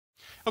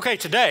Okay,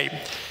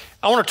 today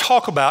I want to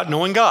talk about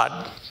knowing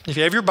God. If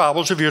you have your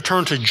Bibles, if you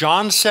turn to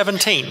John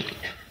 17.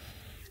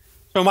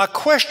 So my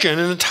question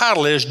in the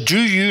title is, do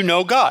you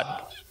know God?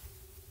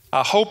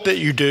 I hope that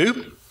you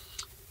do.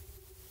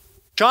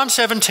 John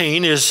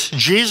 17 is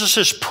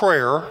Jesus'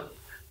 prayer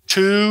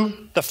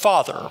to the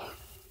Father.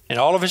 And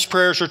all of his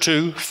prayers are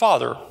to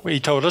Father. He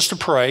told us to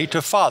pray to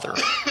Father.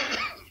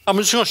 I'm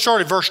just going to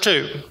start at verse 2.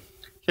 It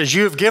says,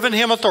 you have given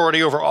him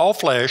authority over all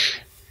flesh,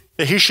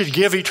 that he should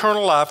give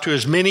eternal life to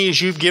as many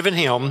as you've given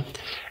him.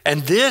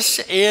 And this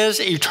is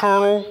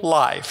eternal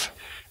life,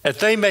 that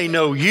they may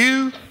know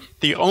you,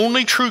 the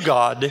only true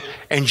God,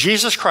 and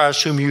Jesus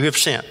Christ whom you have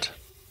sent.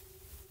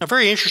 A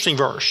very interesting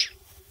verse.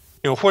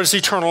 What is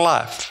eternal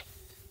life?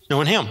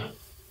 Knowing him.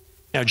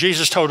 Now,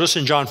 Jesus told us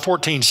in John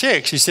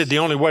 14:6, he said the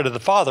only way to the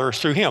Father is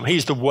through him.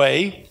 He's the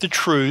way, the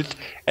truth,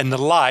 and the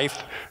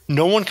life.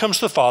 No one comes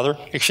to the Father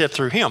except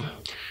through him.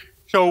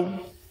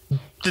 So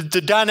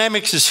the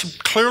dynamics is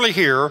clearly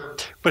here,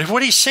 but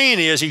what he's saying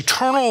is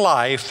eternal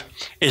life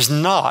is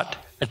not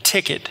a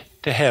ticket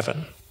to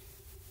heaven.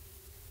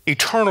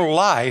 Eternal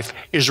life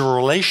is a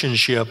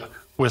relationship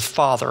with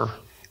Father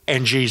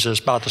and Jesus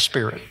by the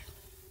Spirit.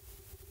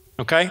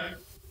 Okay?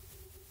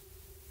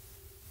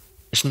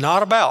 It's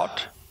not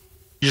about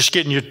just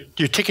getting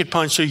your ticket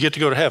punched so you get to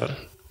go to heaven.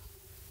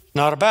 It's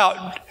not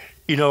about,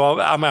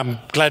 I'm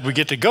glad we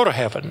get to go to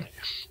heaven.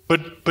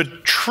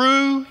 But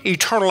true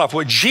eternal life,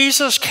 what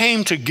Jesus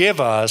came to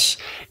give us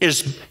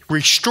is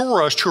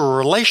restore us to a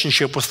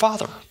relationship with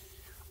Father.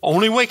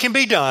 Only way it can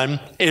be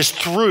done is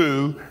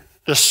through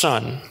the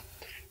Son.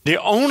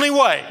 The only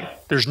way,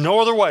 there's no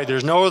other way,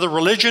 there's no other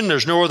religion,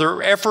 there's no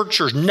other efforts,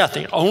 there's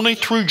nothing. Only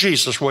through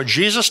Jesus. What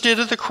Jesus did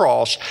at the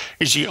cross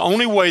is the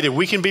only way that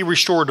we can be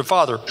restored to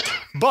Father.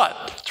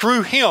 But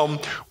through him,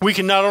 we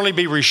can not only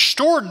be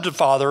restored to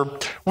Father,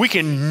 we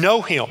can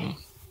know him.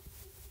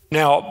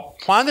 Now,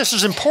 why this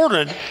is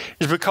important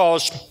is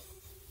because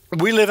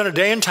we live in a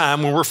day and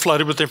time when we're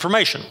flooded with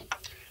information.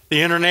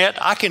 The internet,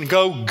 I can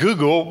go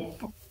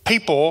Google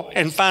people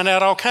and find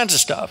out all kinds of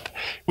stuff.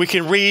 We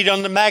can read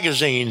on the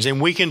magazines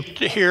and we can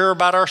hear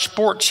about our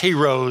sports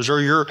heroes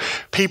or your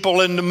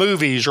people in the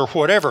movies or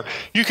whatever.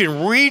 You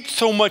can read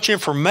so much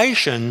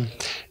information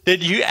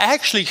that you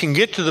actually can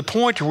get to the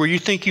point where you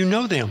think you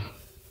know them.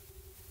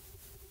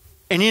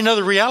 And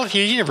the reality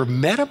is you never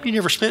met them. You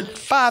never spent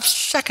 5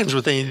 seconds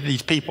with any of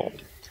these people.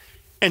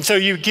 And so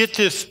you get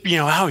this,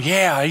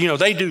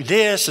 they do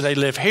this and they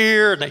live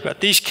here and they've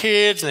got these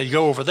kids and they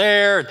go over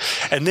there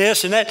and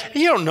this and that.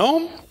 You don't know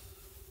them.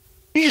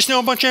 You just know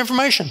a bunch of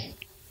information.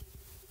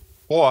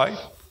 Boy,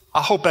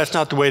 I hope that's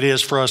not the way it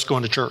is for us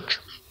going to church.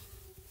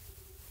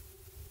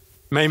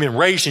 I've been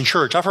raised in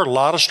church. I've heard a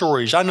lot of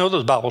stories. I know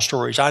those Bible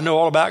stories. I know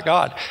all about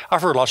God.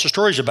 I've heard lots of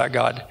stories about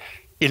God.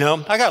 I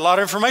got a lot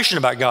of information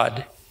about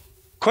God.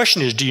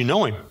 Question is, do you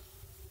know him?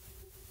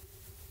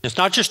 It's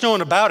not just knowing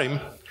about him.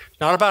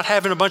 It's not about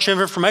having a bunch of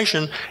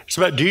information. It's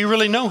about, do you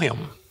really know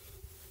him?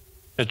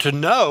 And to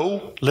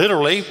know,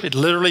 it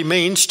literally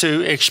means to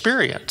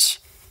experience.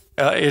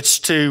 It's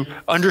to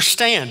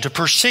understand, to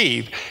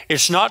perceive.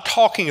 It's not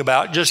talking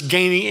about just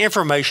gaining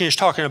information. It's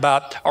talking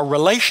about a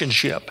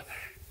relationship.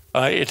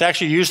 It's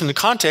actually used in the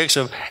context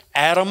of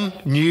Adam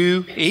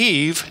knew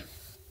Eve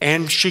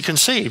and she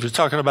conceived. It's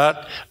talking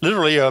about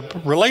literally a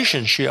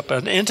relationship,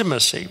 an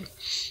intimacy.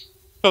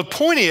 So the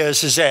point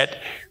is that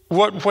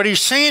what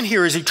he's saying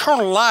here is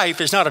eternal life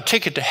is not a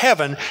ticket to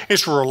heaven.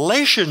 It's a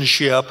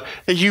relationship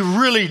that you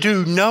really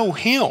do know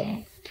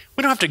him.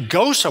 We don't have to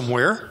go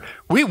somewhere.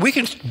 We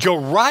can go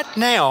right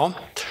now.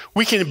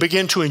 We can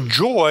begin to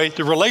enjoy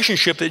the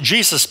relationship that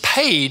Jesus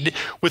paid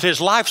with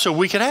his life so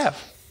we could have.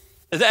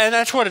 And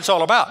that's what it's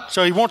all about.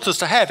 So he wants us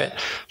to have it.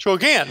 So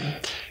again,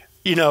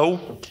 do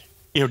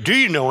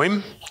you know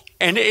him?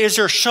 And is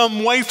there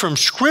some way from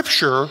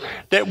Scripture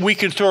that we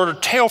can sort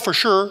of tell for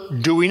sure,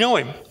 do we know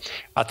him?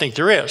 I think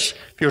there is.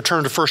 If you'll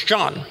turn to 1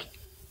 John.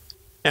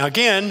 Now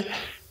again,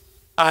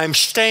 I'm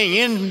staying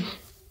in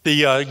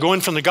going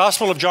from the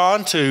Gospel of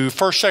John to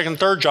 1st, 2nd,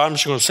 3rd John. I'm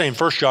just going to say in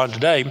 1 John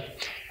today.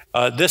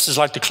 This is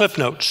like the Cliff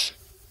Notes.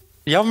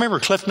 Y'all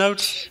remember Cliff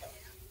Notes?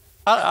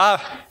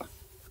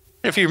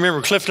 If you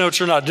remember Cliff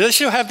Notes or not. Do they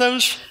still have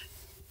those?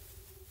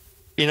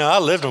 I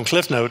lived on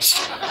Cliff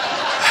Notes.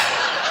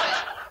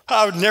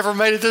 I would never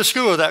made it to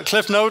school without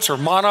Cliff Notes or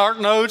Monarch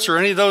Notes or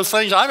any of those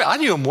things. I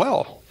knew them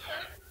well.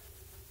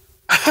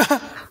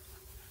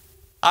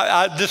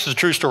 This is a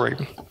true story.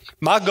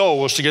 My goal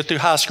was to get through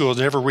high school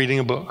never reading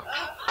a book.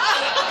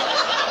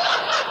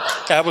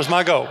 That was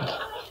my goal.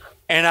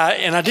 And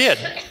I did.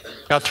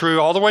 Got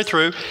through all the way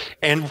through.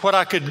 And what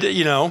I could,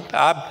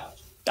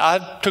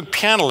 I took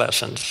piano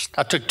lessons.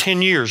 I took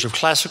 10 years of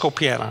classical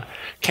piano.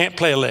 Can't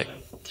play a lick.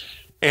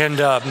 And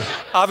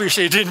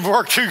obviously it didn't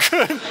work too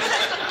good.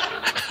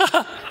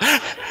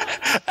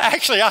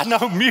 Actually, I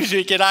know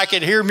music and I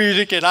can hear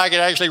music and I can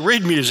actually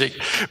read music.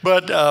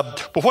 But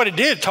what it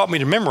did, it taught me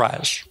to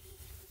memorize.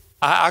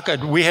 I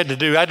had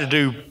to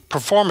do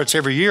performance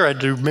every year. I had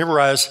to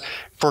memorize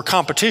for a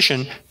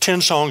competition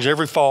 10 songs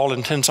every fall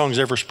and 10 songs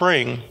every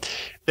spring.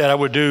 that I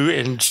would do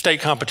in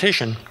state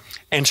competition.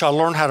 And so I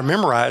learned how to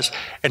memorize.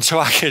 And so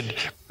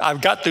I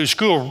got through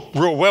school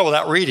real well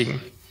without reading.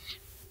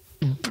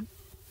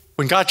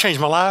 When God changed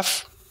my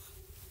life,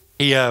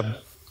 He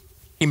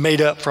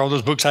made up for all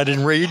those books I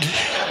didn't read.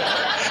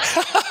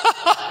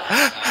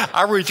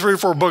 I read 3 or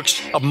 4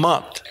 books a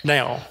month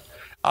now.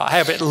 I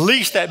have at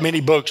least that many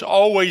books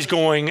always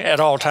going at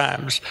all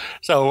times.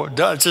 So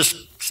just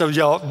so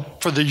y'all,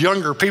 for the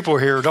younger people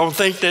here, don't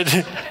think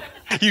that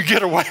you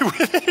get away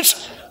with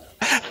it.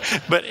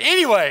 But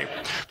anyway,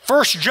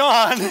 1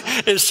 John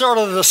is sort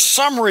of the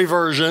summary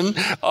version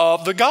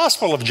of the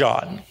Gospel of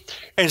John.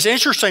 And it's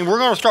interesting, we're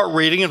going to start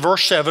reading in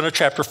verse 7 of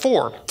chapter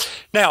 4.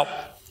 Now,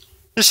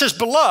 this is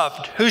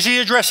beloved. Who's he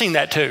addressing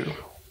that to?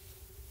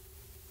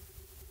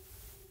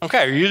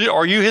 Okay,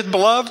 are you his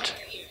beloved?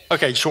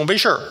 Okay, just want to be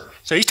sure.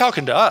 So he's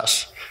talking to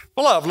us.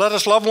 Beloved, let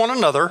us love one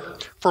another,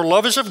 for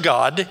love is of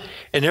God,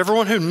 and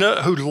everyone who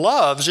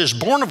loves is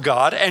born of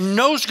God and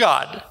knows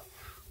God.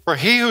 For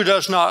he who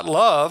does not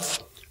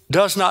love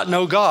does not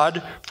know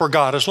God, for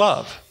God is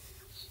love.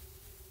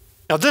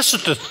 Now, this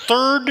is the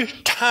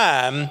 3rd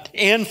time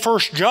in 1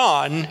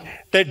 John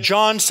that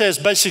John says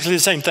basically the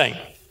same thing.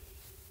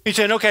 He's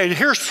saying, okay,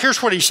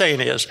 here's what he's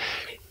saying is,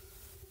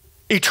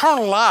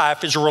 eternal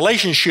life is a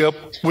relationship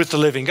with the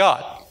living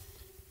God.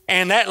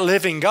 And that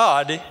living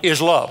God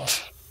is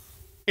love.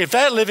 If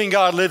that living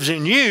God lives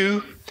in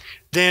you,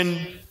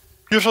 then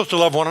you're supposed to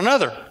love one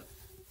another.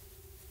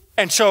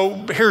 And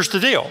so here's the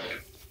deal.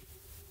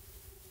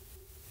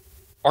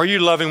 Are you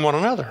loving one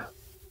another?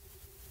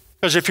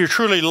 Because if you're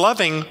truly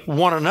loving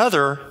one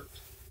another,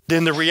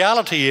 then the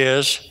reality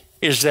is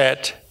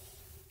that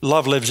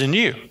love lives in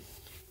you.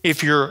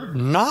 If you're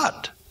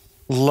not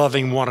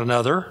loving one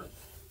another,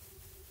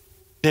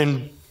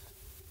 then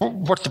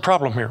what's the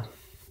problem here?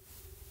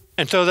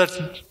 And so that's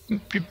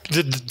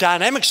the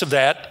dynamics of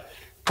that,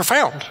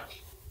 profound.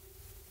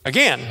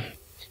 Again,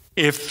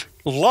 if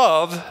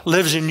love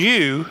lives in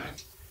you,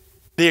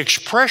 the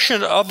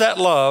expression of that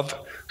love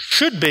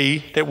should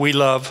be that we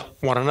love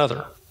one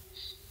another.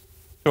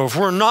 So if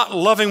we're not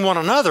loving one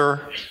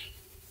another,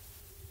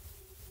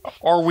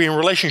 are we in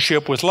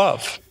relationship with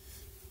love?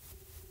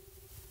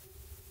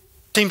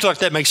 Seems like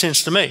that makes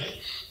sense to me.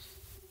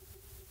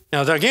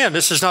 Now, again,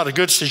 this is not a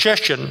good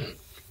suggestion,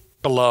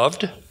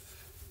 beloved.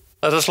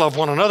 Let us love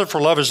one another,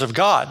 for love is of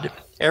God.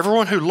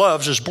 Everyone who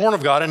loves is born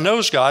of God and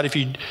knows God.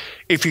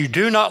 If you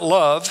do not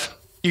love,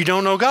 you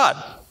don't know God.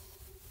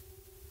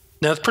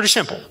 Now, it's pretty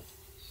simple.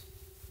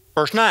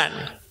 Verse 9,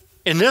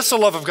 in this the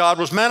love of God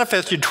was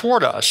manifested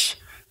toward us,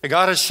 that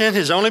God has sent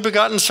his only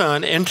begotten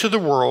Son into the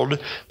world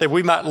that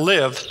we might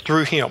live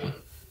through him.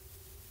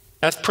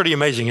 That's pretty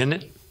amazing, isn't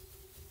it?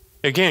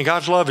 Again,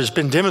 God's love has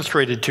been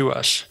demonstrated to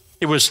us.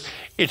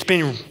 It's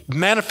been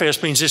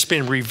manifest means it's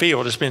been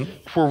revealed. It's been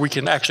where we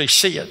can actually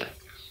see it.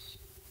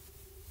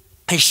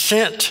 He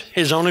sent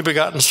his only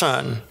begotten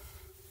Son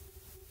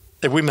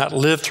that we might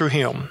live through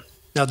him.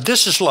 Now,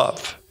 this is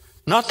love.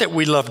 Not that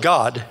we love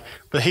God,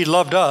 but he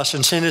loved us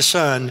and sent his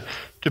Son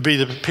to be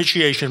the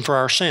propitiation for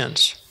our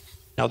sins.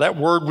 Now, that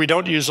word we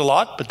don't use a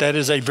lot, but that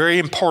is a very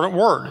important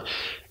word.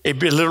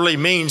 It literally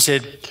means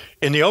that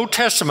in the Old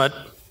Testament,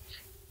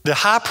 the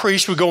high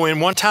priest would go in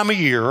one time a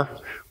year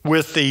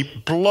with the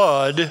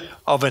blood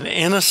of an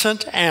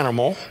innocent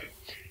animal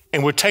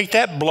and would take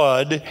that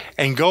blood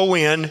and go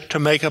in to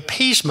make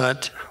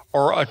appeasement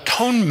or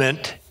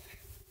atonement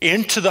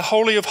into the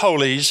Holy of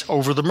Holies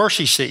over the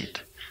mercy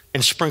seat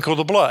and sprinkle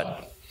the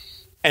blood.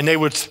 And they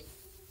would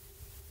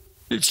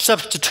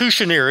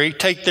substitutionary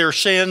take their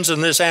sins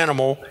in this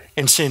animal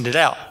and send it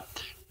out.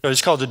 So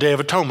it's called the Day of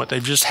Atonement.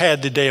 They've just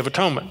had the Day of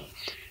Atonement.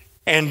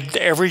 And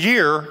every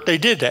year they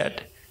did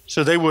that.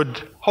 So they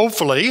would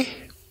hopefully,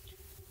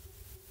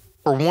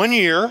 for 1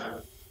 year,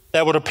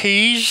 that would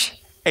appease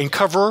and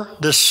cover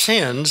the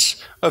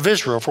sins of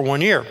Israel for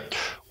 1 year.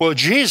 Well,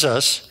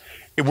 Jesus,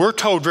 we're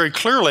told very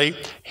clearly,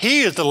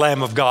 he is the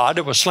Lamb of God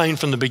that was slain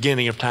from the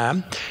beginning of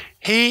time.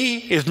 He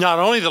is not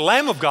only the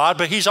Lamb of God,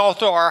 but he's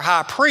also our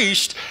high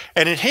priest.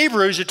 And in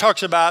Hebrews, it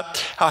talks about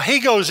how he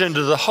goes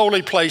into the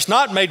holy place,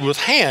 not made with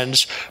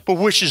hands, but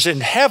which is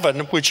in heaven,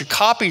 which are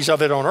copies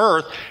of it on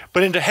earth,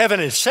 but into heaven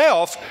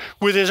itself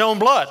with his own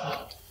blood.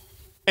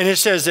 And it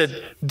says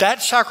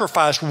that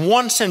sacrifice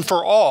once and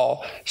for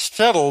all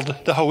settled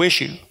the whole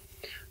issue.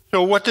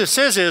 So what this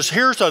says is,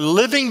 here's a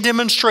living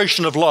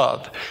demonstration of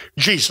love,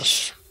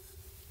 Jesus.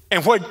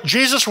 And what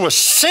Jesus was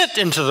sent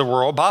into the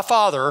world by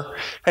Father,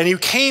 and he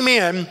came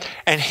in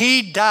and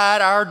he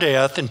died our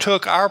death and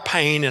took our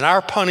pain and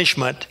our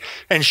punishment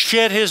and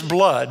shed his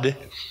blood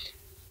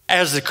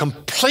as the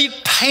complete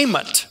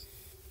payment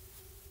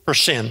for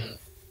sin.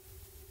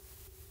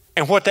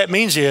 And what that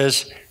means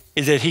is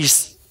that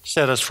he's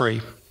set us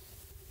free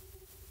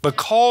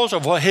because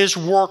of his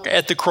work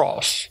at the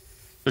cross.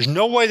 There's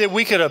no way that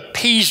we could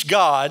appease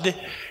God,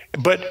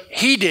 but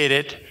he did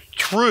it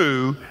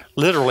through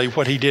literally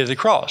what he did at the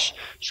cross.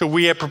 So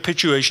we have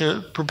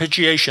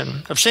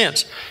propitiation of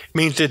sins. It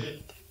means that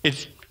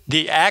it's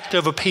the act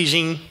of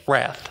appeasing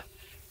wrath.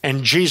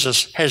 And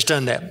Jesus has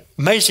done that.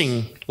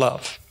 Amazing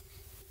love.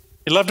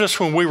 He loved us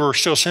when we were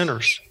still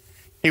sinners.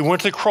 He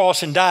went to the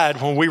cross and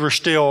died when we were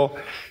still,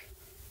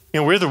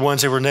 we're the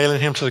ones that were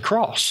nailing him to the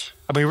cross.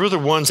 I mean, we're the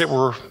ones that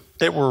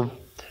were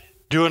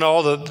doing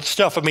all the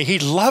stuff. I mean, he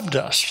loved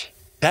us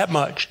that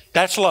much.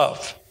 That's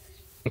love.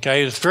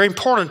 Okay, it's very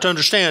important to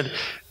understand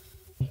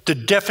the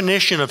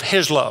definition of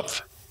his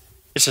love.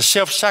 It's a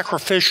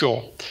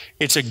self-sacrificial.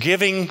 It's a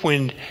giving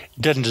when it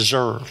doesn't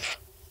deserve.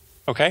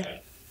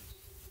 Okay?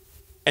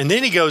 And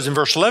then he goes in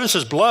verse 11,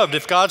 says, beloved,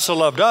 if God so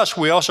loved us,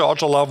 we also ought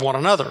to love one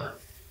another.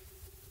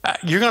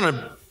 You're going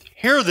to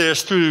hear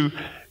this through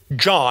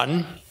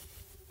John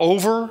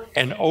over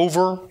and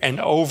over and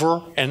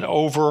over and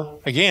over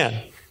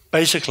again.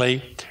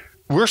 Basically,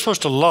 we're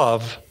supposed to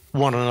love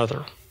one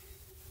another.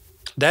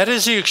 That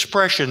is the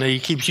expression that he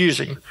keeps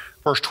using.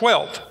 Verse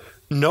 12,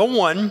 no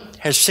one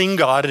has seen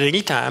God at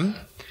any time.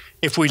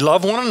 If we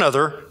love one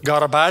another,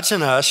 God abides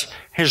in us.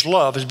 His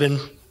love has been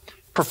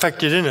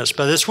perfected in us.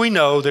 By this we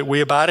know that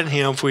we abide in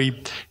him.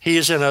 He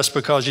is in us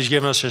because he's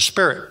given us his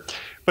Spirit.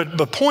 But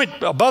the point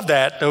above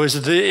that, though, is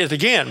that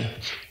again,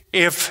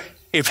 if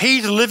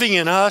he's living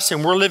in us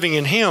and we're living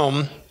in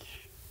him,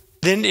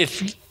 then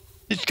it's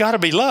got to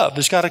be love.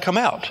 It's got to come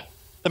out.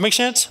 That makes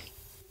sense?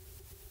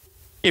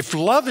 If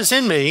love is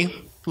in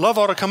me, love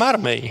ought to come out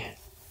of me.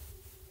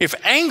 If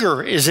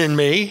anger is in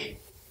me,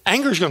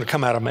 anger is going to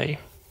come out of me.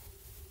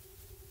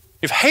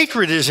 If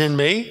hatred is in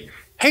me,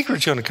 hatred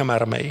is going to come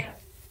out of me.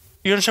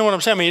 You understand what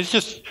I'm saying? I mean, it's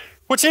just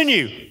what's in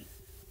you,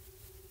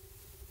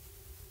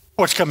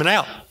 what's coming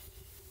out.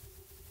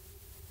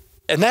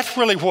 And that's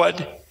really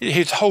what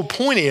his whole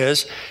point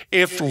is.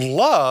 If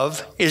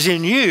love is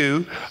in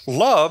you,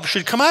 love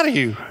should come out of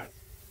you.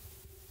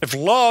 If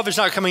love is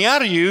not coming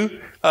out of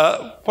you,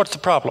 what's the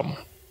problem?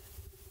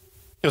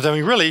 Because, I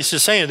mean, really, he's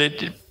just saying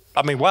that,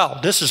 wow,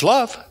 this is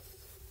love.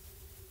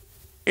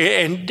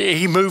 And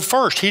he moved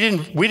first. We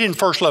didn't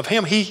first love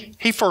him.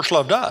 He first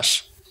loved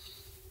us.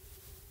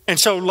 And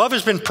so love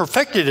has been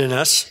perfected in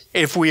us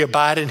if we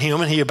abide in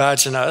him and he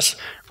abides in us.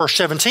 Verse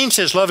 17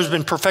 says, love has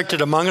been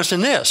perfected among us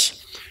in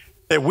this,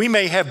 that we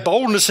may have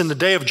boldness in the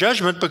day of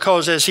judgment,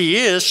 because as he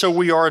is, so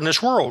we are in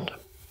this world.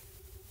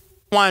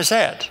 Why is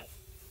that?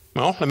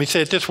 Well, let me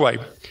say it this way.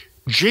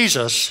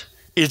 Jesus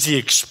is the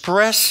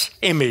express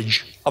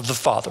image of the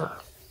Father.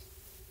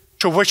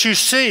 So what you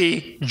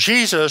see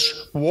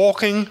Jesus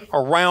walking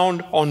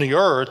around on the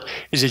earth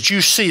is that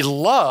you see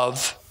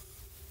love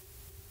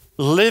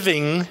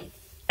living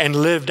and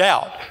lived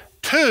out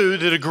to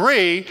the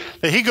degree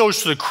that he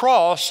goes to the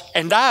cross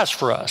and dies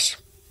for us.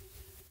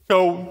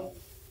 So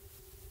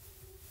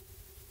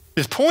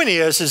the point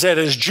is that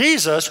as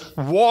Jesus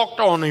walked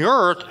on the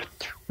earth,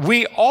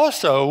 we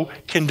also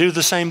can do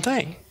the same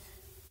thing.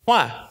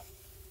 Why?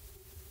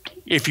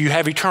 If you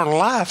have eternal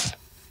life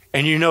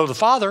and you know the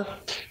Father,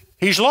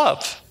 he's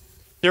love.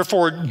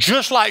 Therefore,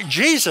 just like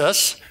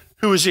Jesus,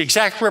 who is the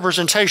exact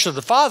representation of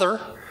the Father,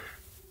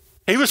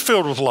 he was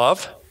filled with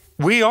love.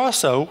 We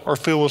also are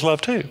filled with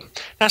love too.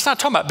 Now, it's not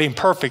talking about being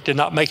perfect and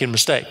not making a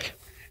mistake.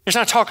 It's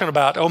not talking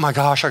about, oh my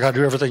gosh, I got to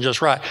do everything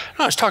just right.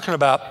 No, it's talking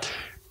about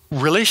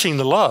releasing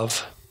the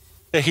love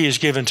that he has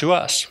given to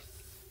us.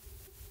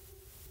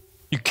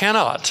 You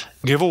cannot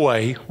give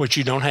away what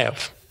you don't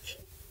have.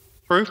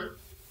 True?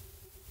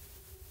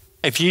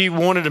 If you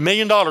wanted $1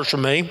 million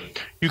from me,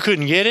 you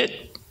couldn't get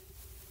it.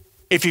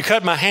 If you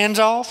cut my hands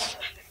off,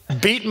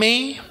 beat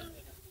me,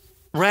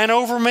 ran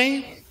over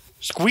me,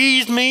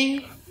 squeezed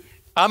me,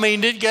 I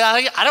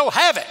don't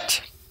have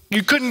it.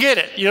 You couldn't get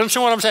it. You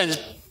understand what I'm saying?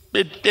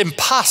 It's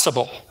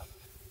impossible.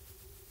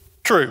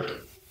 True.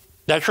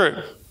 That's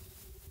true.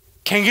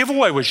 Can't give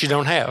away what you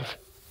don't have,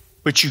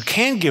 but you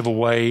can give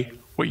away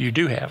what you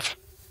do have.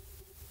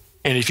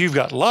 And if you've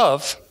got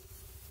love,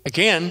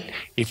 again,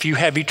 if you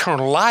have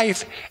eternal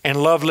life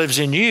and love lives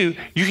in you,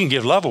 you can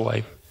give love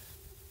away.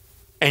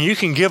 And you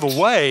can give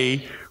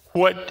away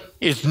what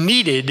is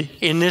needed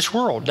in this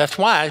world. That's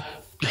why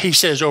he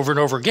says over and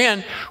over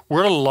again,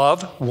 we're to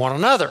love one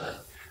another.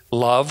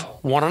 Love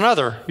one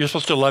another. You're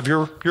supposed to love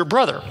your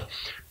brother.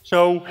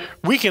 So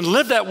we can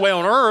live that way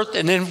on earth,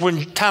 and then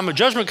when time of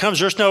judgment comes,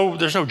 there's no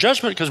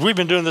judgment, because we've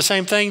been doing the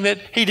same thing that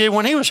he did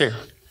when he was here.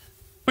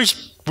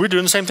 We're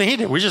doing the same thing he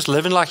did. We're just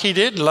living like he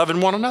did and loving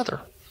one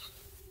another.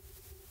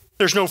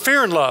 There's no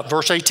fear in love,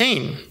 verse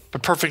 18.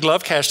 But perfect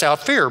love casts out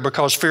fear,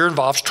 because fear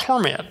involves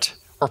torment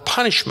or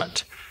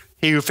punishment.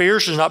 He who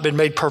fears has not been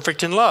made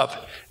perfect in love.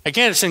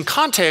 Again, it's in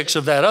context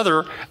of that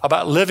other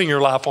about living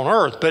your life on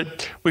earth.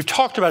 But we've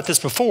talked about this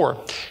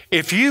before.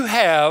 If you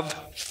have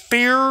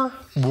fear,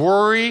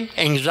 worry,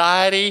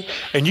 anxiety,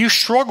 and you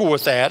struggle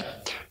with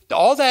that,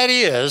 all that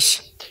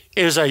is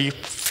a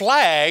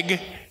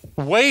flag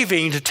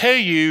waving to tell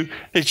you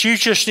that you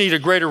just need a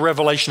greater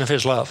revelation of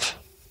his love.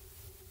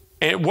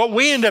 And what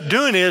we end up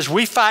doing is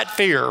we fight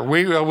fear.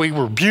 We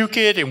rebuke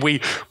it and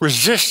we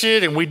resist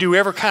it and we do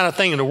every kind of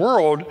thing in the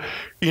world.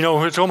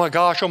 It's oh my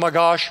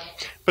gosh.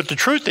 But the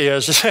truth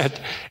is that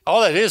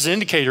all that is an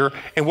indicator.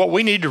 And what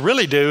we need to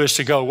really do is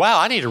to go, wow,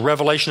 I need a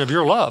revelation of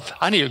your love.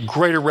 I need a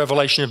greater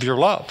revelation of your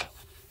love.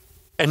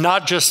 And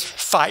not just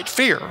fight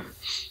fear.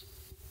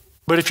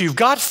 But if you've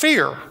got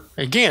fear,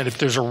 again, if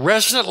there's a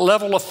resident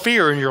level of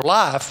fear in your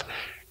life,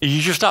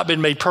 you've just not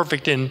been made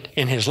perfect in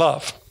his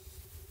love.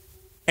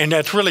 And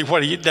that's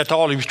really that's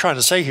all he was trying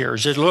to say here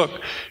is that,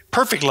 look,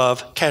 perfect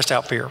love casts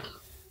out fear.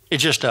 It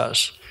just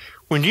does.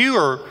 When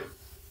you're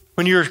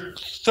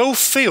so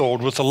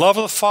filled with the love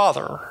of the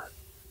Father,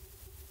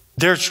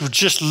 there's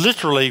just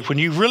literally, when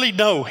you really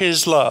know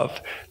his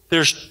love,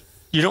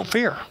 you don't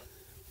fear.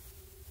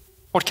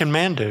 What can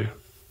man do?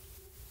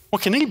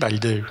 What can anybody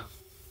do?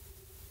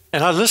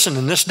 And I listen,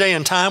 in this day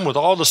and time, with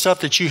all the stuff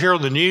that you hear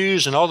on the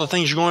news and all the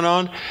things going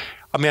on,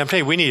 I mean, I'm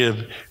telling you, we need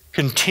a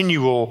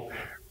continual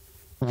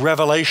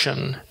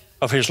revelation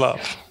of his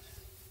love.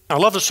 I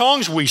love the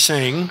songs we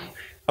sing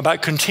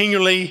about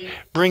continually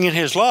bringing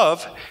his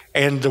love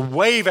and the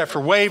wave after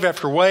wave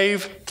after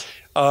wave.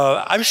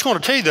 I just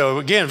want to tell you, though,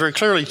 again, very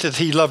clearly that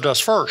he loved us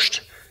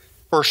first.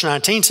 Verse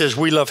 19 says,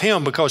 we love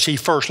him because he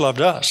first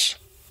loved us.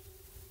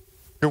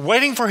 You're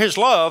waiting for his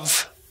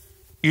love,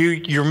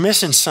 you're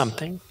missing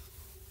something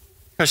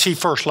because he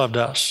first loved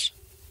us.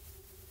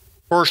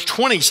 Verse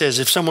 20 says,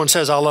 if someone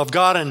says, I love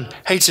God and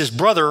hates his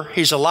brother,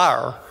 he's a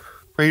liar.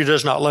 For he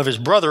does not love his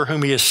brother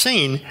whom he has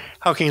seen,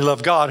 how can he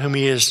love God whom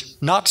he has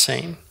not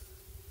seen?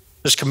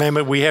 This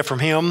commandment we have from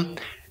him,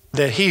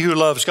 that he who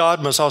loves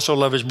God must also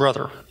love his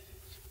brother,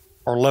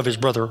 or love his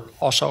brother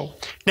also.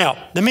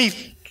 Now, let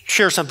me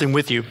share something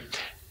with you.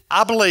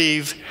 I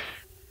believe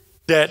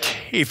that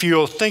if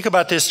you'll think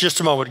about this just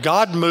a moment,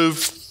 God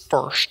moved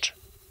first.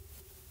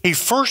 He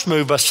first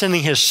moved by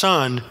sending his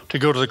son to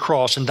go to the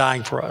cross and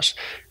dying for us.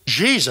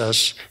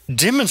 Jesus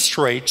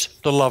demonstrates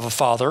the love of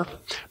Father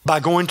by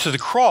going to the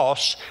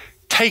cross,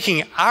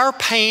 taking our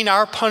pain,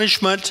 our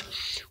punishment,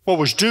 what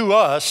was due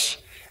us,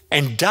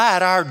 and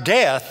died our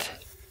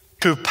death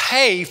to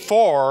pay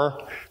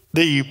for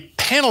the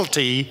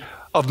penalty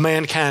of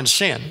mankind's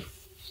sin.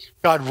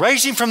 God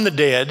raised him from the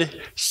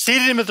dead,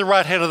 seated him at the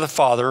right hand of the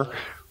Father,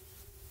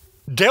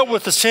 dealt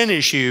with the sin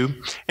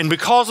issue, and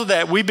because of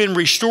that, we've been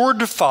restored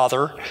to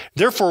Father.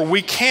 Therefore,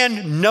 we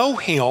can know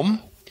him,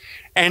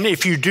 and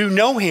if you do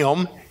know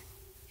him,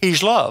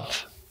 he's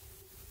love.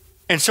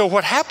 And so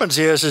what happens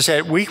is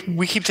that we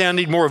keep saying I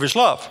need more of his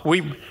love.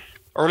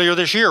 Earlier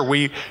this year,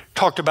 we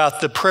talked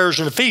about the prayers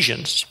in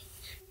Ephesians,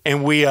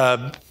 and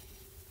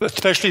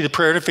especially the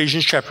prayer in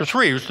Ephesians chapter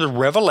 3, was the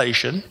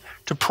revelation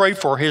to pray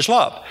for his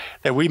love,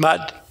 that we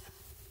might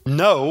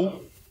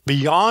know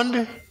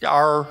beyond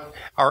our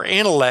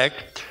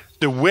intellect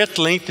the width,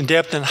 length, and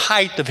depth and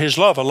height of his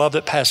love, a love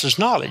that passes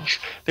knowledge,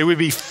 that we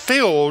be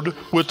filled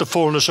with the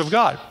fullness of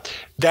God.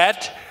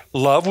 That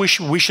love we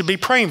should be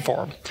praying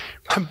for.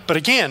 But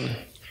again,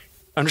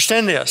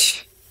 understand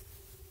this.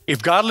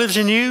 If God lives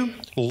in you,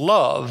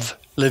 love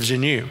lives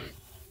in you.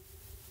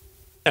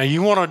 Now,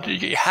 you want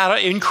how to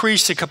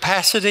increase the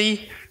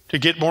capacity to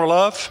get more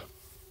love?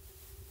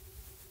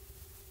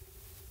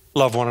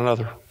 Love one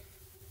another.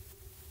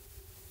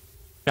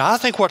 Now, I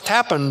think what's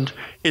happened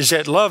is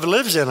that love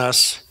lives in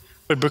us,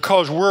 but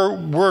because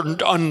we're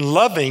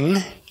unloving,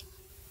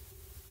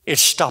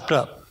 it's stopped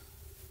up.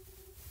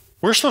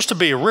 We're supposed to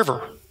be a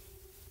river,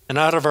 and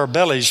out of our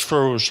bellies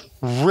flows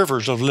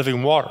rivers of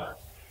living water.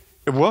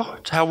 Well,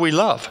 it's how we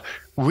love.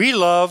 We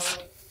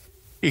love,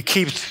 it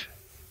keeps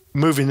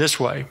moving this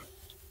way.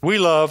 We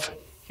love,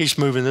 he's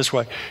moving this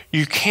way.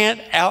 You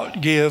can't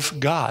outgive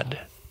God.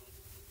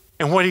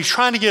 And what he's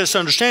trying to get us to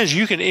understand is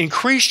you can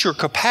increase your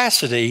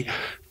capacity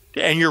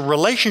and your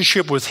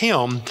relationship with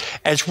him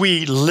as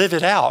we live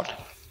it out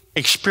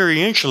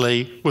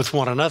experientially with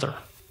one another.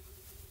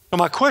 So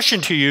my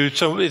question to you,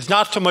 so it's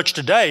not so much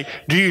today,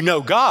 do you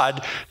know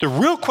God? The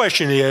real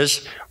question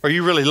is, are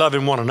you really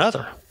loving one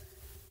another?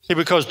 See,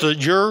 because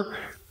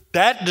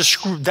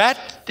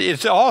that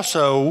is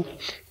also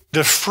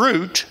the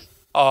fruit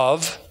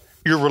of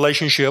your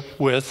relationship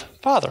with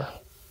Father.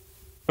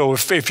 So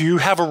if you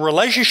have a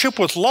relationship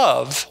with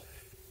love,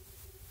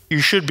 you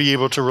should be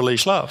able to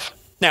release love.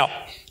 Now,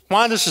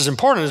 why this is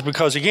important is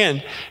because,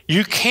 again,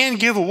 you can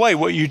give away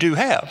what you do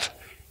have,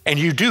 and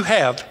you do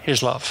have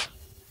his love.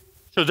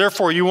 So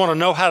therefore, you want to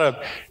know how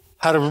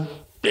to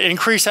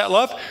increase that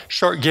love?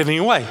 Start giving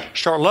away.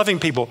 Start loving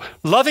people.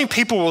 Loving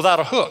people without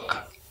a hook.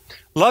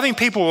 Loving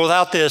people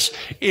without this,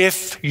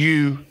 if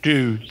you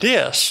do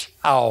this,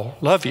 I'll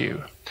love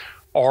you.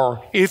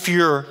 Or if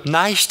you're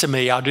nice to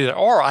me, I'll do that.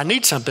 Or I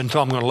need something,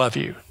 so I'm going to love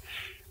you.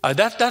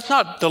 That's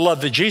not the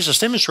love that Jesus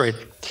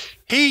demonstrated.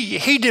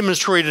 He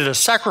demonstrated a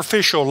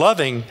sacrificial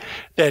loving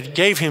that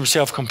gave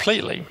himself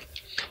completely.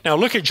 Now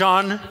look at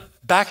John,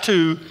 back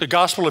to the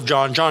Gospel of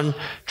John, John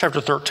chapter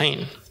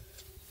 13.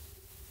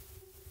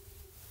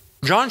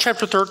 John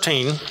chapter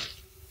 13,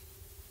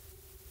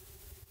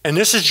 and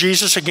this is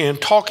Jesus again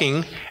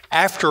talking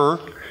after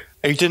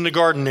he's in the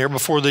garden there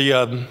before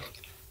he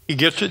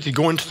gets to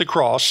going to the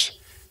cross.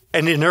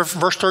 And in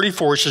verse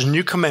 34, it says,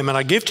 new commandment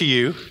I give to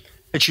you,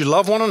 that you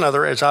love one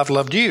another as I've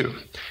loved you,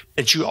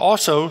 that you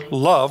also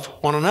love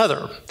one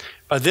another.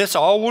 By this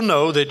all will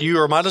know that you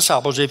are my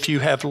disciples if you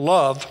have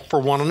love for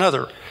one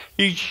another.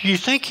 You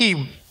think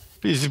he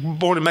is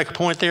going to make a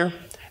point there?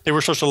 That we're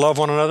supposed to love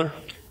one another?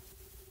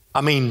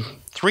 I mean,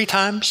 3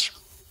 times.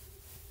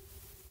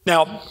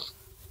 Now,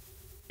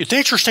 it's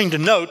interesting to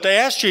note, they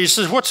asked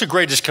Jesus, what's the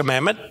greatest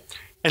commandment?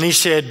 And he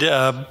said,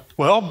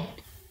 well,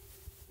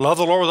 love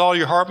the Lord with all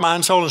your heart,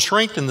 mind, soul, and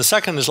strength. And the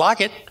second is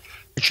like it,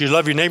 that you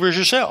love your neighbor as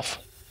yourself.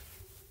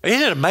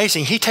 Isn't it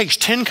amazing? He takes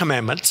 10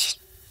 commandments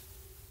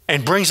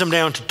and brings them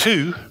down to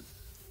 2.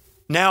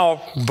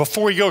 Now,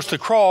 before he goes to the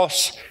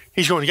cross,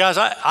 he's going, guys,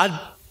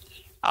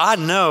 I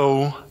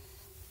know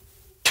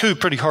 2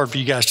 pretty hard for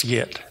you guys to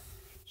get.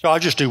 So I'll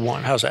just do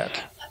 1. How's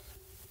that?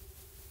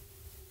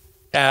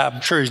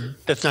 I'm sure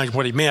that's not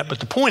what he meant,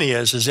 but the point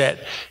is that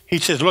he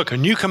says, look, a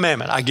new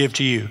commandment I give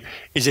to you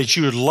is that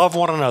you would love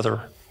one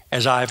another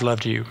as I have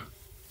loved you.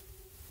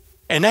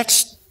 And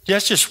that's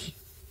just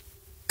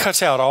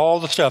cuts out all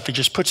the stuff. He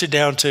just puts it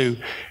down to,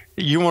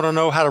 you want to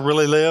know how to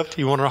really live?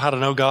 You want to know how to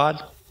know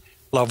God?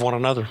 Love one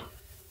another.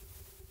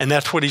 And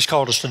that's what he's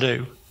called us to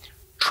do.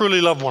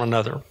 Truly love one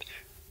another.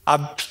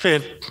 I've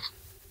spent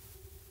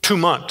 2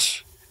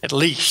 months at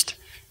least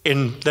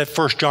in that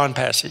 1 John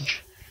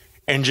passage.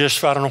 And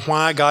just, I don't know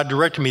why God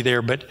directed me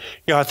there, but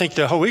I think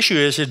the whole issue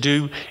is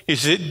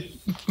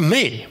it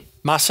me,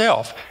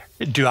 myself,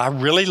 do I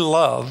really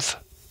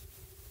love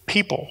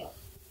people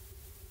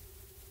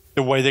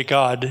the way that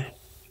God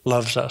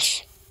loves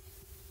us?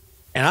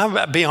 And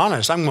I'll be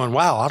honest, I'm going,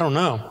 wow, I don't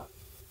know.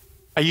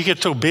 You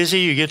get so busy,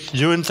 you get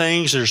doing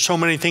things, there's so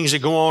many things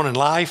that go on in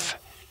life.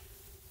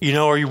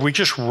 Are we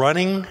just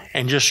running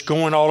and just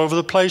going all over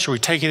the place? Are we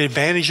taking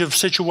advantage of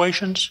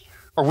situations?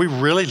 Are we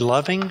really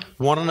loving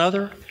one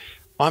another?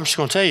 I'm just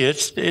going to tell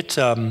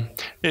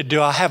you,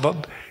 do I have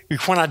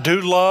when I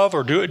do love,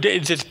 or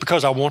is it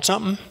because I want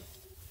something?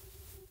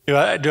 Do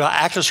I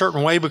act a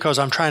certain way because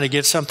I'm trying to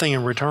get something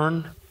in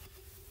return?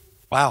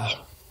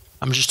 Wow.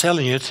 I'm just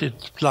telling you, it's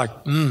like,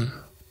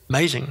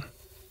 amazing.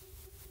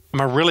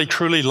 Am I really,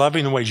 truly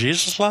loving the way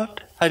Jesus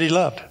loved? How did he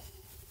love? He went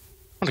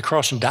to the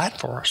cross and died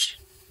for us.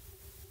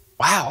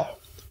 Wow.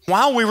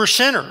 While we were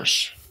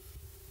sinners.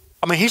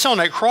 I mean, he's on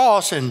that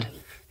cross and,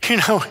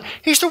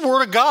 he's the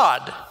Word of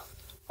God.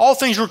 All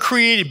things were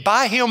created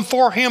by him,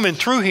 for him, and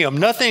through him.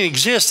 Nothing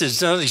exists that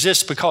doesn't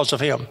exist because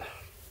of him.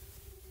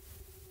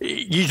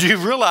 You do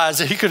realize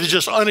that he could have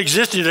just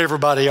unexisted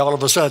everybody all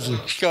of a sudden.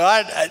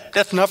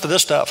 That's enough of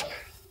this stuff.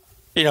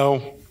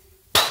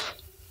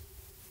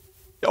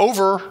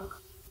 Over.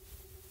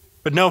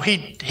 But no,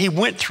 he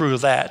went through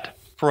that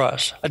for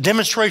us. A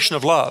demonstration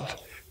of love.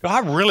 Do I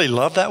really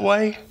love that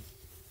way?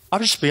 I'll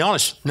just be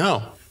honest.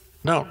 No.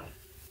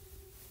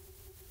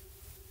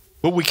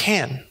 But we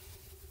can.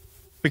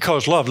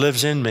 Because love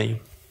lives in me.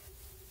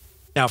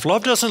 Now, if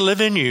love doesn't live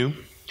in you,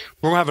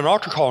 we're going to have an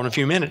altar call in a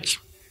few minutes.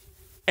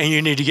 And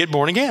you need to get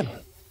born again.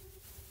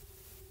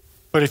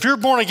 But if you're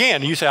born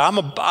again, you say,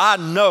 I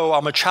know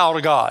I'm a child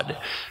of God.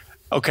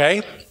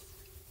 Okay?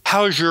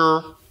 How's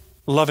your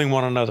loving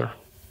one another?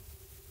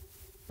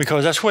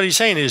 Because that's what he's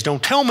saying is,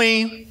 don't tell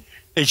me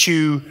that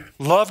you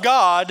love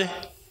God,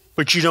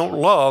 but you don't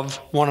love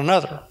one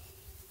another.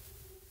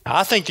 Now,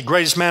 I think the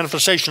greatest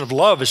manifestation of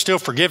love is still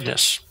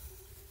forgiveness.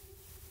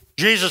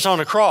 Jesus on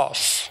the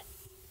cross,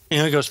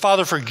 he goes,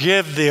 Father,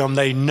 forgive them.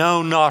 They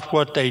know not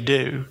what they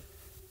do.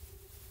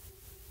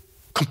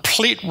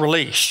 Complete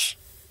release.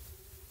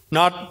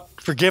 Not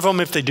forgive them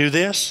if they do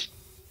this.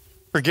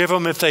 Forgive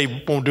them if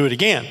they won't do it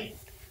again.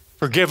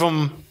 Forgive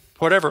them,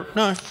 whatever.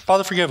 No,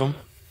 Father, forgive them.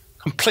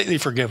 Completely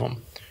forgive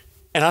them.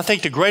 And I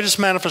think the greatest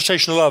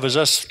manifestation of love is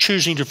us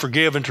choosing to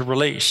forgive and to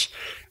release.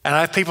 And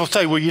I have people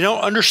say, well, you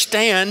don't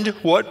understand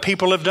what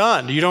people have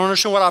done. You don't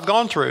understand what I've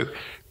gone through.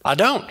 I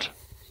don't.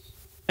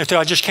 And so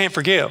I just can't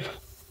forgive.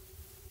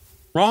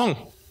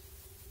 Wrong.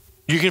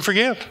 You can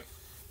forgive.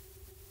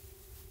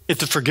 If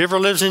the forgiver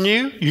lives in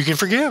you, you can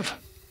forgive.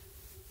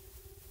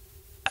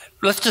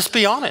 Let's just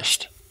be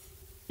honest.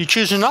 You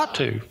choose not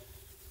to.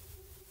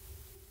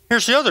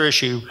 Here's the other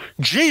issue.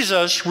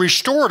 Jesus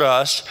restored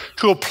us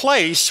to a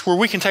place where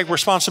we can take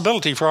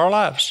responsibility for our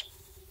lives.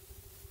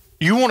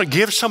 You want to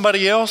give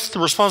somebody else the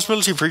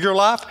responsibility for your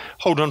life?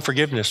 Hold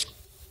unforgiveness.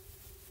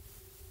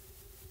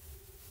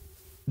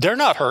 They're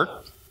not hurt.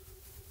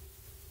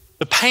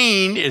 The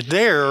pain is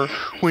there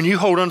when you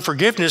hold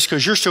unforgiveness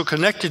because you're still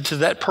connected to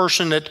that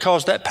person that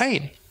caused that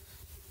pain.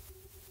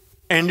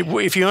 And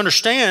if you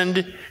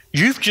understand,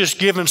 you've just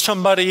given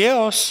somebody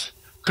else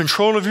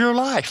control of your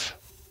life.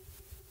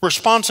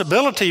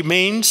 Responsibility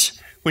means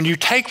when you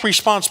take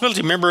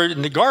responsibility, remember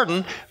in the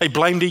garden, they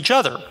blamed each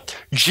other.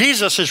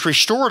 Jesus has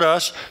restored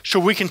us so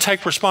we can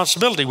take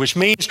responsibility, which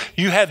means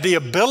you have the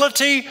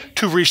ability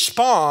to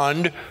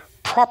respond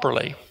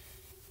properly.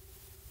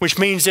 Which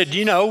means that,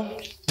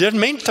 doesn't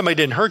mean somebody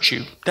didn't hurt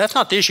you. That's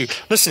not the issue.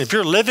 Listen, if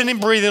you're living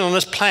and breathing on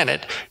this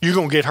planet, you're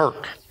going to get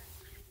hurt.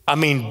 I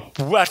mean,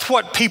 that's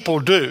what people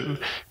do.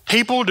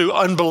 People do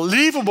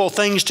unbelievable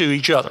things to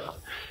each other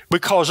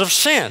because of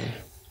sin.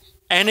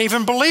 And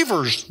even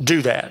believers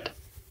do that.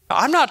 Now,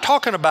 I'm not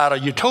talking about a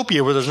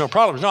utopia where there's no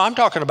problems. No, I'm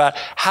talking about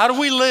how do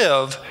we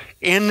live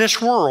in this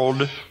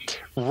world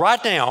right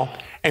now,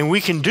 and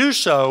we can do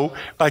so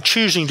by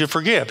choosing to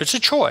forgive. It's a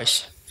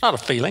choice. It's not a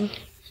feeling.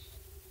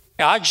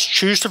 I just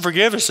choose to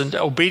forgive as an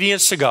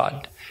obedience to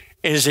God.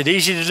 And is it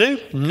easy to do?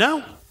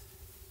 No.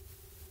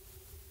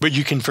 But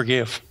you can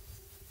forgive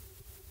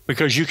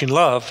because you can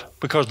love,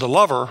 because the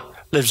lover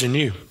lives in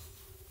you.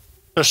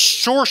 The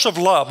source of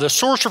love, the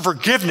source of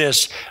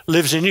forgiveness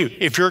lives in you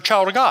if you're a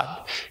child of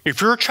God.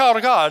 If you're a child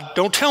of God,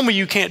 don't tell me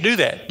you can't do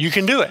that. You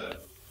can do it.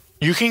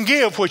 You can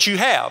give what you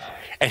have.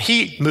 And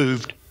he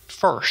moved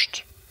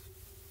first.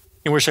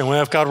 And we're saying,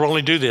 well, if God will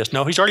only do this.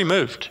 No, he's already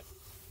moved.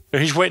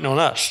 He's waiting on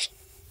us.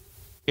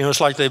 You know,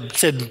 it's like they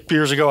said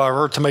years ago, I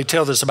heard somebody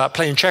tell this about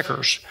playing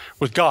checkers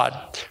with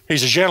God.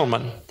 He's a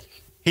gentleman.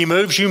 He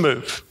moves, you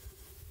move.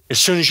 As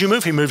soon as you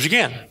move, he moves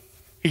again.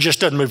 He just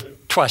doesn't move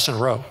twice in a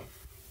row.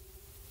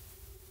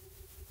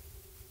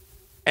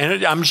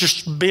 And I'm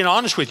just being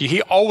honest with you.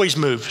 He always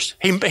moves.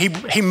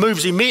 He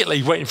moves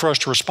immediately, waiting for us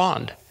to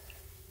respond.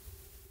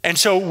 And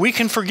so we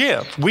can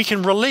forgive. We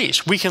can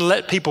release. We can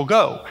let people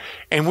go.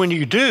 And when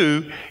you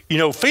do, you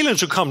know,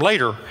 feelings will come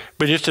later,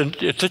 but it's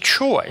a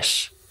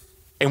choice.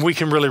 And we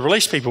can really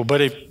release people.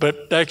 But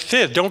like I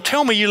said, don't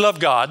tell me you love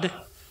God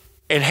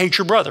and hate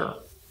your brother.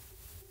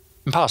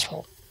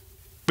 Impossible.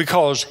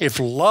 Because if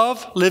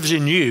love lives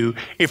in you,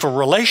 if a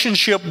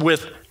relationship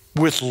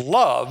with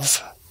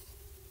love,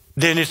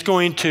 then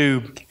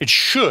it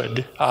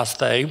should, I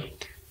say,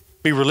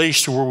 be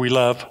released to where we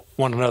love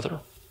one another.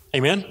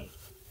 Amen?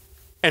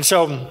 And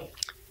so,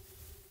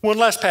 one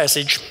last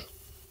passage,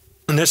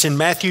 and that's in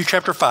Matthew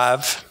chapter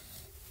 5.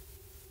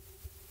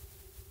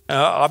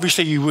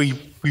 Obviously,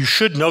 you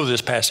should know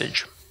this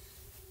passage.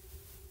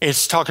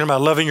 It's talking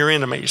about loving your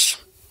enemies.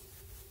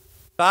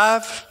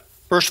 5,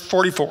 verse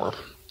 44.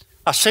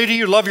 I say to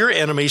you, love your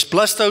enemies,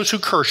 bless those who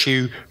curse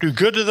you, do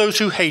good to those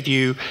who hate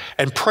you,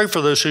 and pray for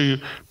those who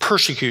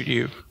persecute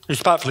you, who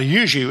spitefully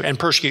use you and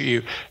persecute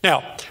you.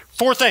 Now,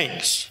 4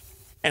 things.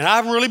 And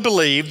I really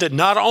believe that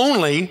not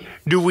only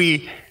do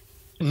we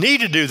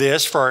need to do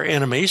this for our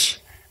enemies,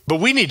 but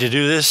we need to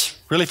do this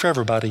really for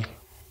everybody.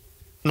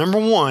 Number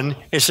 1,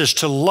 it says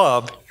to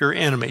love your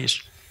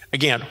enemies.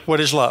 Again, what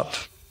is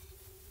love?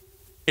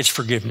 It's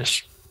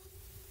forgiveness.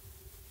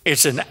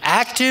 It's an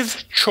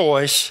active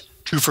choice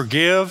to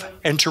forgive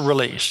and to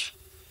release.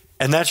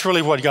 And that's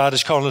really what God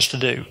is calling us to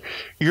do.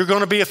 You're going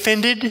to be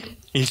offended.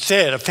 He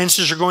said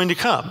offenses are going to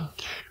come.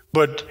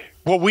 But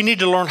what we need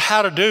to learn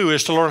how to do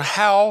is to learn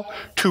how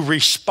to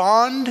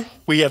respond.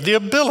 We have the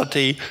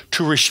ability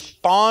to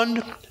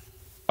respond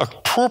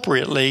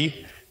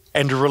appropriately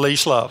and to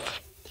release love.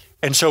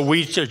 And so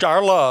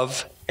our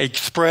love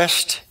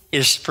expressed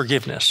is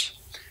forgiveness.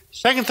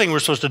 Second thing we're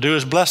supposed to do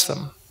is bless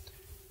them.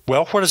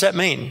 Well, what does that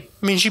mean?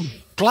 It means you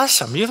bless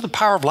them. You have the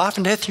power of life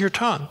and death in your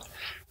tongue.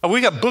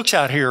 We got books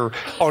out here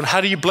on how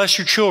do you bless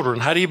your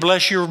children? How do you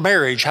bless your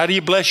marriage? How do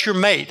you bless your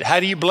mate? How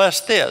do you bless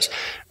this?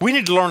 We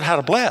need to learn how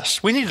to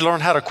bless. We need to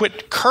learn how to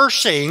quit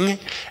cursing,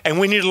 and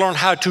we need to learn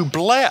how to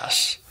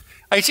bless.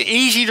 It's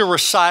easy to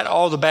recite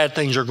all the bad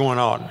things that are going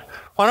on.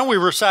 Why don't we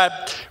recite,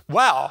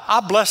 wow, I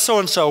bless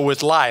so-and-so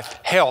with life,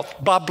 health.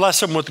 I bless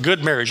them with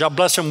good marriage. I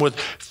bless them with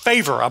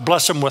favor. I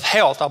bless them with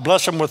health. I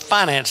bless them with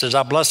finances.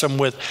 I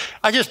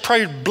just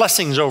pray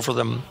blessings over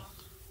them.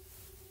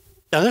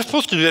 Now, they're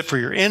supposed to do that for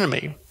your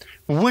enemy.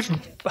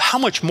 How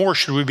much more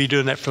should we be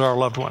doing that for our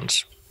loved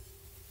ones?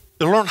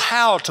 To learn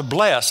how to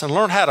bless and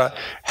learn how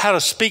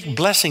to speak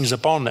blessings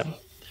upon them.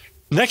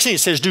 Next thing it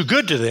says, do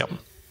good to them.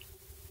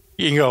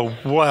 You can go,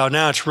 wow,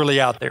 now it's really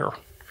out there.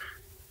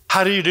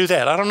 How do you do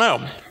that? I don't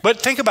know. But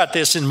think about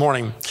this in the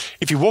morning.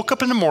 If you woke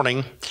up in the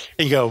morning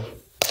and you go,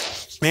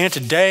 man,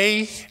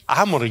 today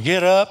I'm going to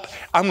get up.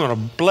 I'm going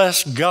to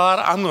bless God.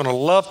 I'm going to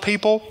love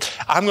people.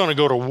 I'm going to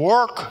go to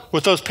work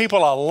with those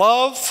people I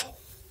love.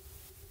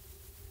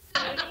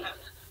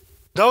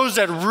 Those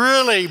that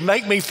really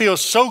make me feel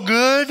so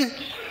good.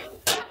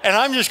 And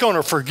I'm just going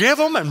to forgive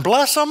them and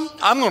bless them.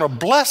 I'm going to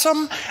bless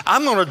them.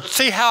 I'm going to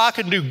see how I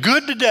can do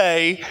good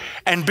today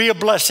and be a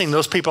blessing to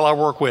those people I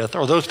work with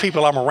or those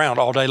people I'm around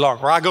all day long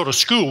or I go to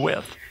school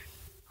with.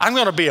 I'm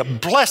going to be a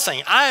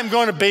blessing. I'm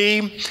going to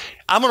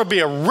be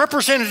a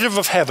representative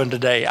of heaven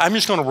today. I'm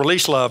just going to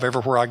release love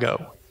everywhere I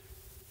go.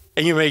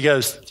 And you may go,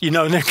 you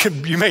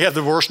may have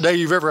the worst day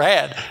you've ever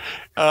had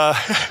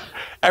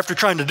after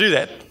trying to do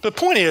that. The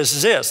point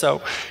is this,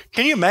 though.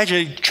 Can you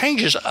imagine it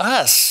changes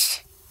us?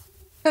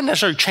 It doesn't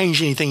necessarily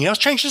change anything else.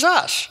 It changes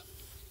us.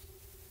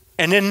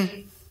 And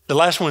then the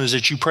last one is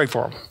that you pray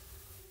for them.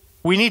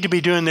 We need to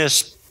be doing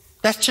this.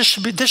 This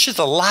is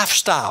a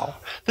lifestyle.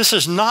 This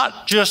is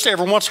not just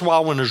every once in a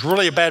while when there's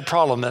really a bad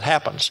problem that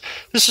happens.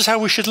 This is how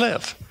we should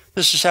live.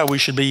 This is how we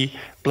should be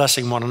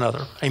blessing one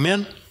another.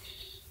 Amen?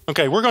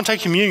 Okay, we're going to take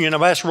communion.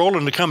 I've asked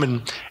Roland to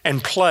come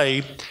and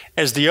play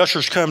as the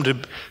ushers come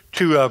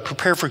to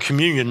prepare for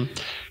communion.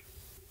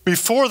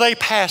 Before they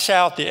pass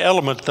out the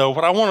element, though,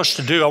 what I want us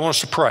to do, I want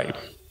us to pray.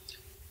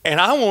 And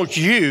I want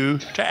you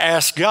to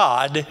ask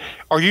God,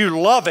 are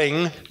you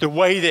loving the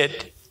way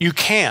that you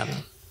can?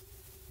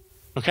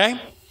 Okay? You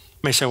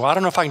may say, well, I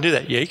don't know if I can do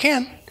that. Yeah, you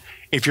can.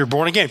 If you're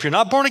born again. If you're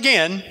not born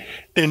again,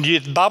 then the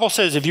Bible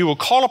says if you will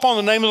call upon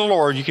the name of the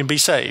Lord, you can be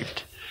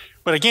saved.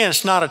 But again,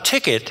 it's not a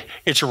ticket,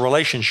 it's a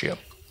relationship.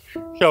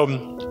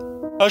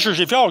 So, ushers,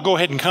 if y'all go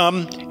ahead and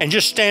come and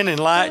just stand in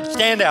line,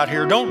 stand out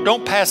here.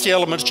 Don't pass the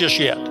elements just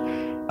yet.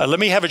 Let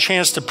me have a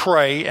chance to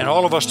pray, and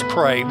all of us to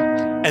pray,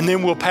 and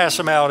then we'll pass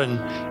them out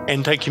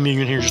and take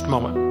communion here in just a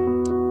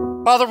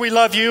moment. Father, we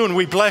love you and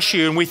we bless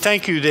you and we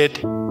thank you that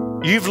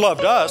you've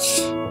loved us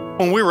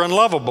when we were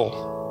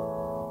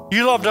unlovable.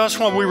 You loved us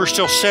when we were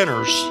still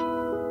sinners.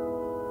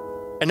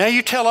 And now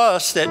you tell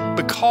us that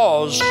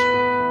because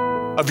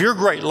of your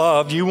great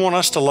love, you want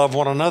us to love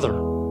one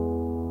another.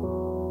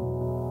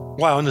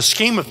 Wow, in the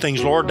scheme of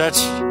things, Lord,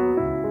 it's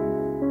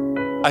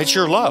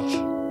your love.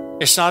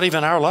 It's not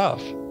even our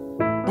love.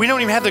 We don't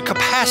even have the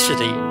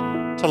capacity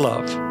to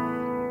love.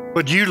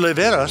 But you live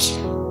in us.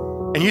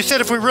 And you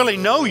said if we really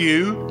know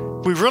you,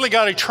 if we've really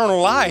got eternal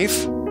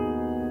life,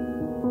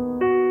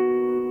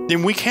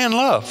 then we can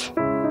love.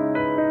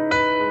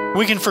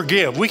 We can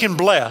forgive. We can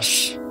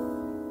bless.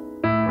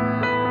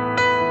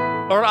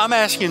 Lord, I'm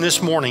asking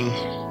this morning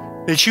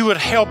that you would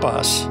help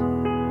us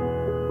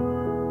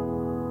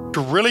to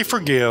really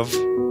forgive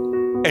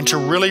and to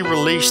really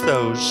release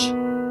those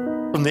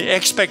from the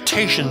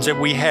expectations that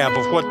we have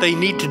of what they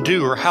need to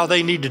do or how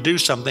they need to do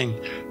something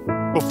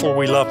before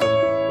we love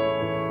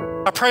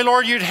them. I pray,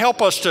 Lord, you'd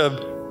help us to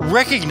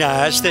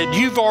recognize that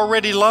you've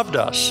already loved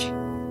us.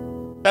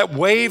 That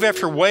wave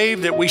after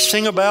wave that we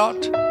sing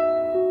about,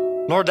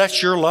 Lord,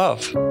 that's your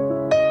love.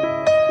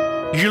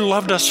 You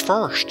loved us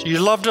first. You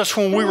loved us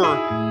when we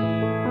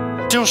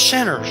were still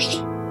sinners.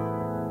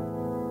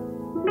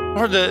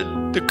 Lord,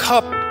 the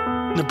cup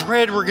and the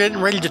bread we're getting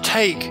ready to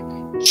take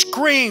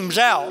screams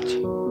out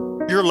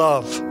your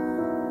love.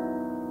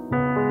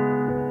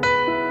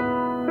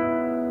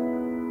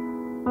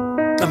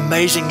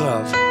 Amazing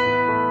love.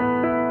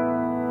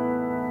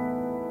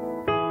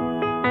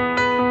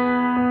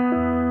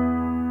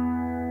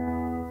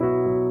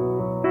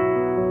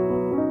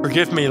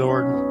 Forgive me,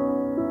 Lord.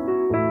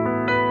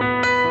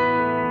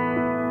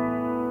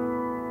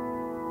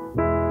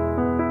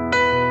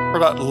 For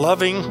not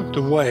loving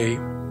the way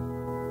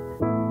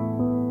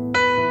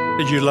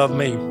that you love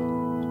me.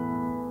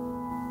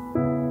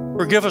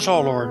 Forgive us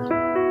all, Lord,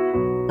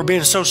 for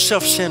being so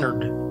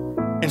self-centered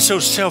and so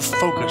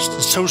self-focused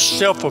and so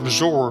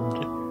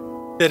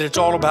self-absorbed that it's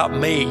all about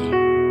me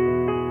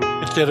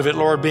instead of it,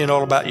 Lord, being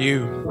all about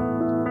you.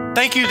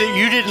 Thank you that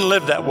you didn't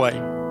live that way.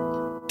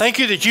 Thank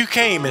you that you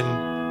came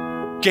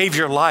and gave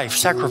your life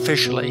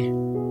sacrificially.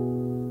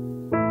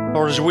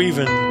 Lord, as we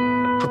even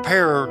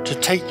prepare to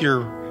take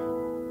your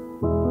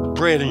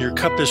bread and your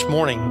cup this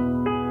morning,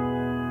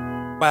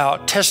 wow,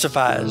 it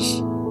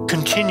testifies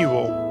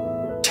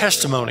continual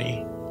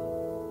testimony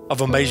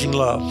of amazing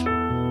love,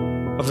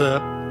 of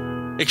the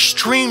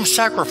extreme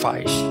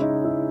sacrifice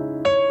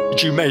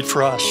that you made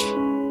for us.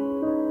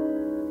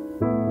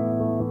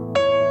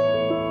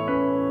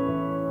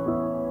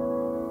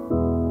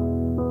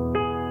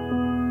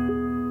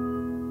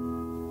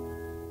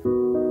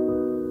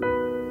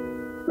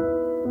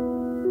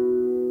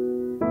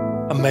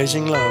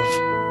 Amazing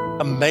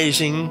love.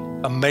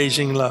 Amazing,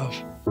 amazing love.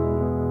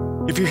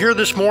 If you're here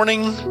this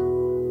morning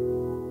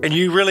and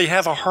you really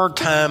have a hard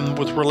time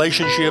with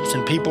relationships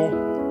and people,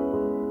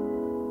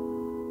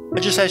 I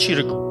just ask you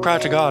to cry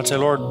to God and say,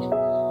 Lord,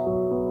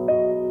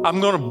 I'm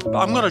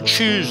gonna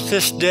choose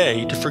this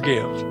day to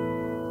forgive.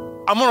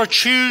 I'm gonna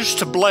choose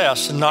to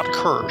bless and not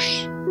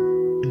curse,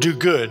 to do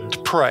good, to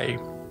pray.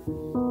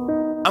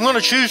 I'm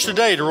gonna choose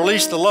today to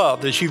release the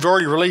love that you've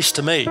already released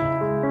to me.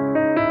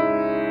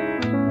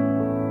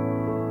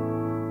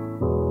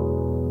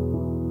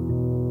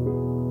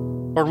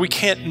 Lord, we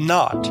can't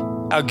not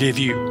outgive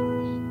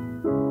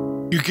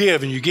you. You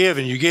give and you give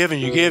and you give and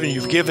you give and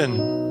you've given,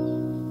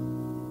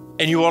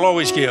 and you will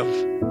always give,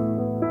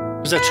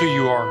 because that's who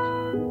you are.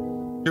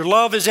 Your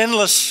love is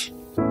endless.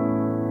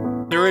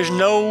 There is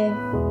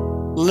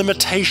no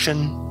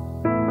limitation.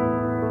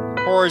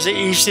 Or as the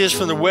east is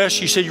from the west,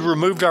 you said you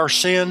removed our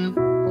sin.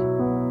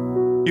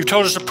 You've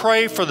told us to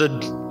pray for the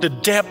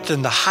depth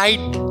and the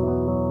height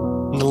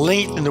and the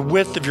length and the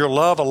width of your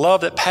love, a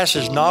love that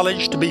passes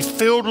knowledge, to be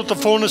filled with the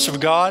fullness of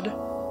God.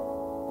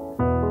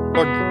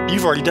 Lord,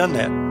 you've already done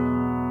that.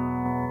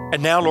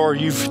 And now, Lord,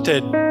 you've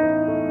said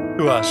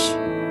to us,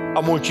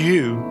 I want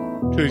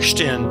you to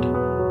extend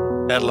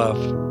that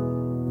love.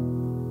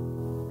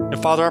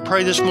 And Father, I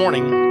pray this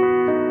morning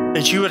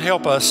that you would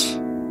help us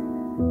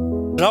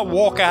not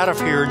walk out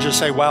of here and just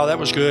say, wow, that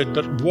was good,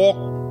 but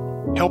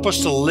help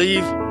us to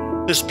leave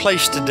this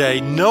place today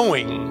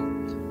knowing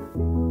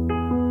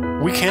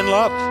we can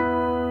love.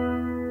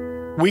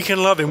 We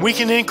can love and we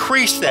can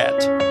increase that.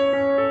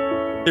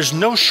 There's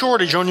no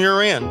shortage on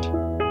your end.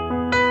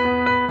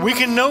 We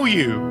can know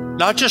you,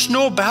 not just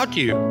know about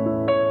you.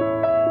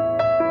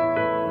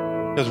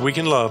 Because we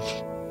can love.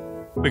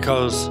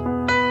 Because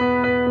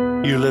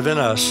you live in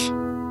us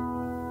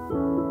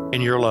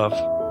in your love.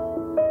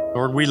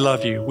 Lord, we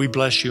love you. We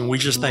bless you. And we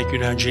just thank you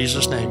now in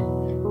Jesus' name.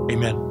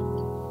 Amen.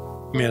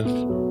 Amen.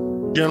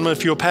 Gentlemen,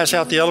 if you'll pass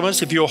out the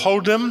elements, if you'll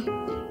hold them,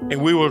 and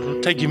we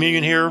will take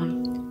communion here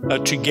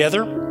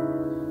together.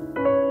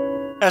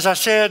 As I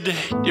said,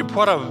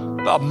 what a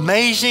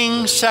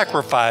amazing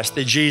sacrifice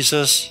that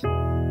Jesus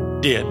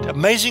did.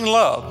 Amazing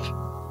love.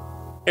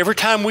 Every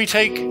time we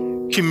take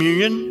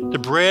communion, the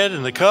bread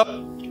and the cup,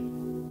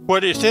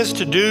 what it says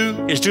to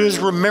do is do as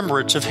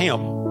remembrance of Him.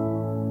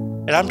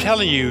 And I'm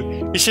telling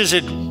you, it says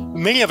that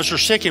many of us are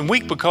sick and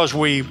weak because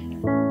we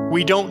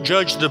don't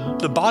judge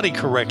the body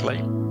correctly.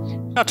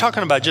 It's not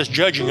talking about just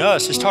judging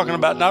us. It's talking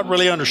about not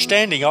really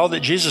understanding all that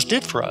Jesus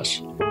did for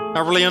us.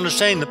 Not really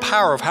understanding the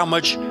power of how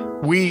much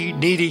we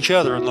need each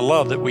other and the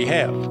love that we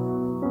have.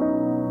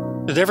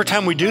 That every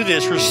time we do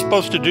this, we're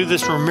supposed to do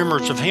this in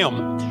remembrance of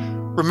Him.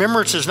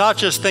 Remembrance is not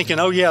just thinking,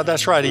 oh yeah,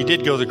 that's right, He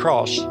did go to the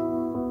cross.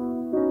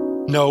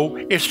 No,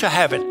 it's to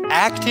have an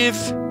active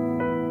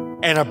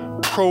and a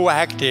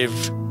proactive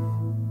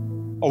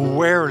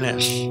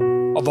awareness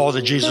of all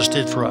that Jesus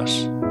did for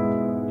us.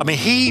 I mean,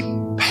 He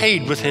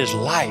paid with His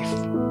life.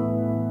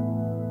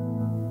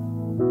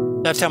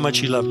 That's how much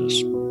He loved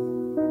us.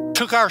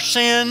 Took our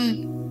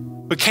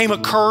sin, became a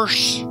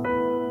curse,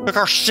 took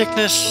our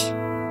sickness,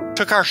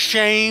 took our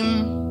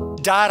shame,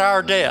 died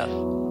our death.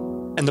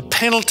 And the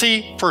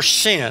penalty for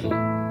sin,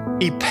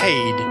 He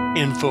paid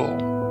in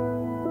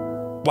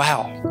full.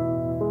 Wow.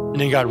 And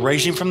then God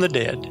raised Him from the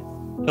dead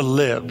to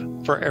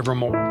live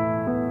forevermore.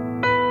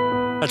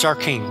 That's our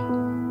King,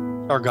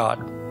 our God.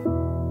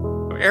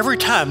 Every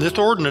time, this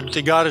ordinance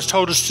that God has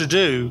told us to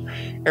do,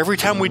 every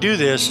time we do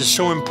this is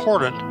so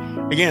important,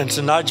 again,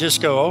 to not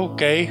just go,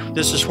 okay,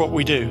 this is what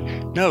we do.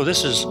 No,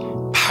 this is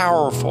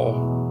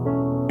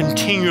powerful,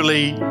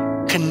 continually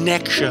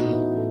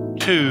connection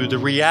to the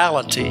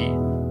reality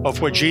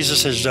of what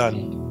Jesus has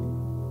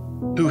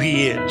done, who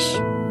He is,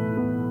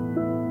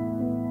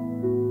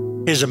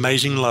 His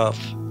amazing love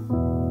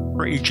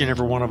for each and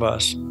every one of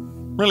us.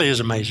 Really is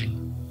amazing.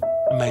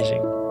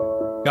 Amazing.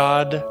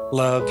 God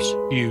loves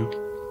you.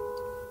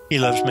 He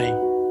loves me.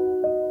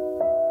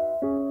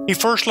 He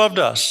first loved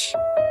us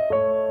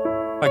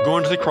by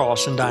going to the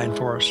cross and dying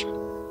for us.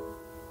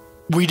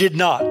 We did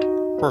not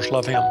first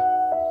love Him.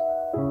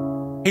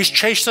 He's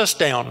chased us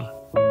down.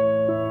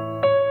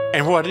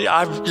 And what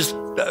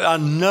I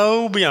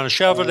know beyond a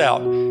shadow of a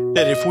doubt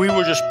that if we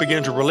will just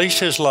begin to release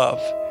His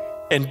love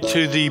and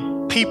to the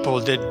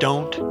people that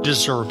don't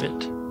deserve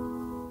it,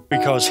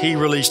 because He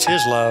released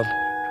His love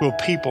to a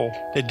people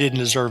that didn't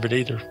deserve it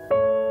either.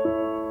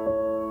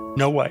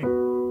 No way.